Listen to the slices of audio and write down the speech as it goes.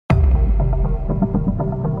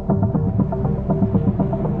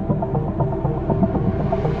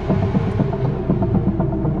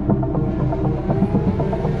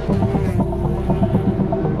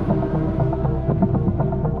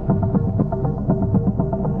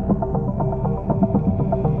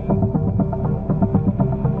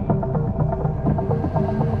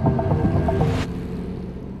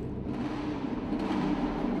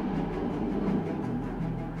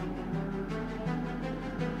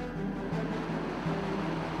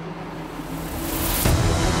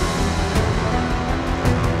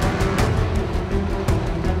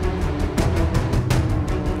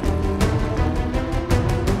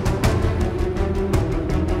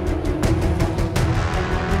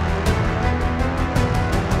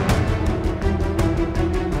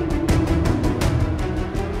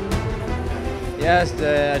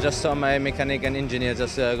Yes, I just saw my mechanic and engineer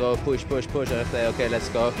just go push. I say, okay, let's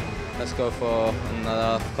go for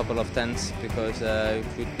another couple of tenths because it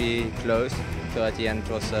would be close. So at the end,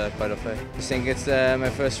 it was quite okay. I think it's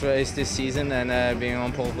my first race this season, and being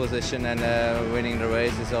on pole position and winning the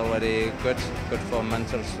race is already good for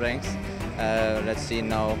mental strength. Let's see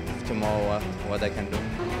now tomorrow what I can do.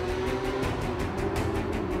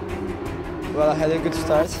 Well, I had a good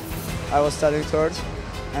start. I was starting third,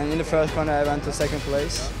 and in the first corner I went to second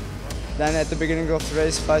place. Then at the beginning of the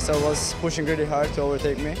race, Faisal was pushing really hard to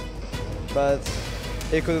overtake me, but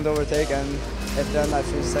he couldn't overtake, and at the end I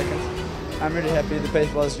finished second. I'm really happy, the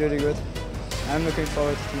pace was really good. I'm looking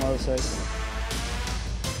forward to tomorrow's race.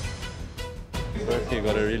 Berkay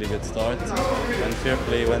got a really good start, and fair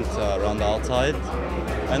play went around the outside.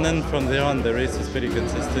 And then from there on, the race was pretty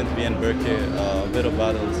consistent. Me and Berkay, a bit of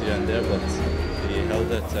battles here and there, but he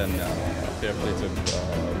held it, and fair play to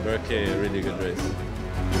Berkay, a really good race.